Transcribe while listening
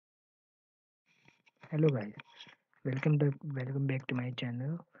Hello guys, welcome back to my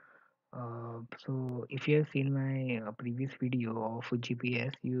channel. So if you have seen my previous video of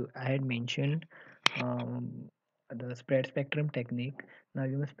GPS, I had mentioned um, the spread spectrum technique. Now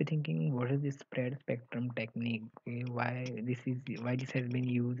you must be thinking, what is this spread spectrum technique? Okay, why this has been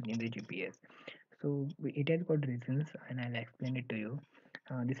used in the GPS? So it has got reasons, and I'll explain it to you.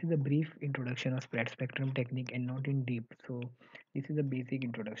 This is a brief introduction of spread spectrum technique and not in deep. So this is a basic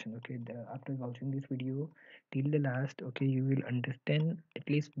introduction. Okay, after watching this video till the last, okay, you will understand at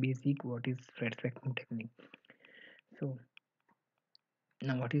least basic what is spread spectrum technique. So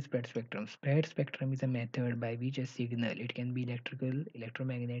now, what is spread spectrum? Spread spectrum is a method by which a signal, it can be electrical,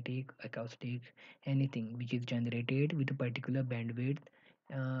 electromagnetic, acoustic, anything which is generated with a particular bandwidth,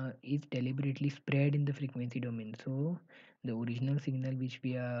 is deliberately spread in the frequency domain. So, the original signal which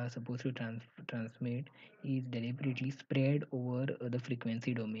we are supposed to transmit is deliberately spread over the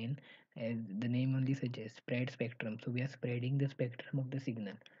frequency domain, as the name only suggests, spread spectrum. So, we are spreading the spectrum of the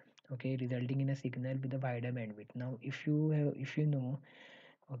signal, okay, resulting in a signal with a wider bandwidth. Now if you know,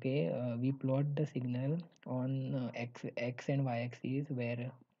 okay, we plot the signal on x and y axis,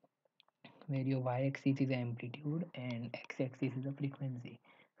 where your y axis is amplitude and x axis is the frequency.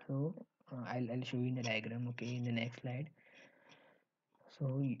 So I'll show you in the diagram, okay, in the next slide.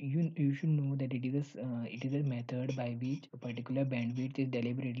 So you should know that it is a method by which a particular bandwidth is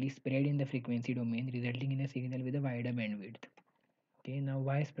deliberately spread in the frequency domain, resulting in a signal with a wider bandwidth. Okay, now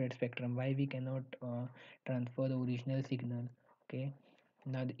why spread spectrum? Why we cannot transfer the original signal? Okay,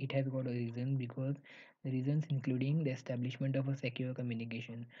 now it has got a reason, because the reasons including the establishment of a secure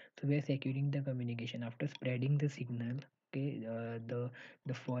communication. So we are securing the communication after spreading the signal. Okay,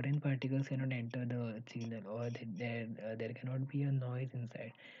 the foreign particles cannot enter the signal, or there cannot be a noise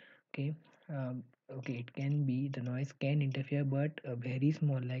inside. Okay, okay, it can be, the noise can interfere, but very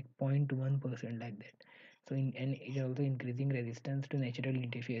small, like 0.1%, like that. So and it is also increasing resistance to natural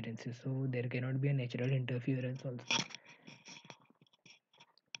interferences. So there cannot be a natural interference also.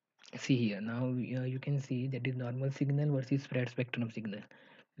 See here, now you can see that is normal signal versus spread spectrum signal.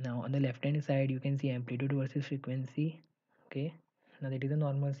 Now on the left hand side you can see amplitude versus frequency. Okay, now that is a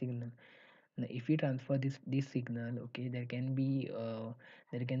normal signal. Now if we transfer this signal, okay, there can be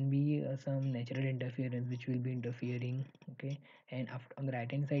some natural interference which will be interfering. Okay, and after, on the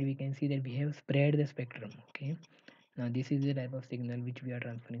right hand side we can see that we have spread the spectrum. Okay, now this is the type of signal which we are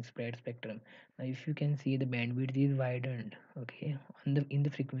transferring, spread spectrum. Now if you can see, the bandwidth is widened, okay, on the in the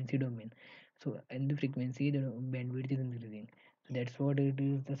frequency domain. So in the frequency, the bandwidth is increasing. So that's what it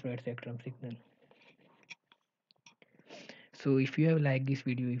is, the spread spectrum signal. So if you have liked this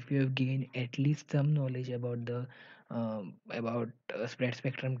video, if you have gained at least some knowledge about the spread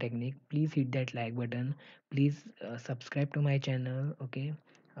spectrum technique, please hit that like button. Please subscribe to my channel, okay.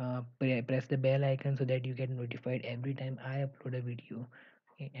 Press the bell icon so that you get notified every time I upload a video.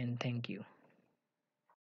 Okay, and thank you.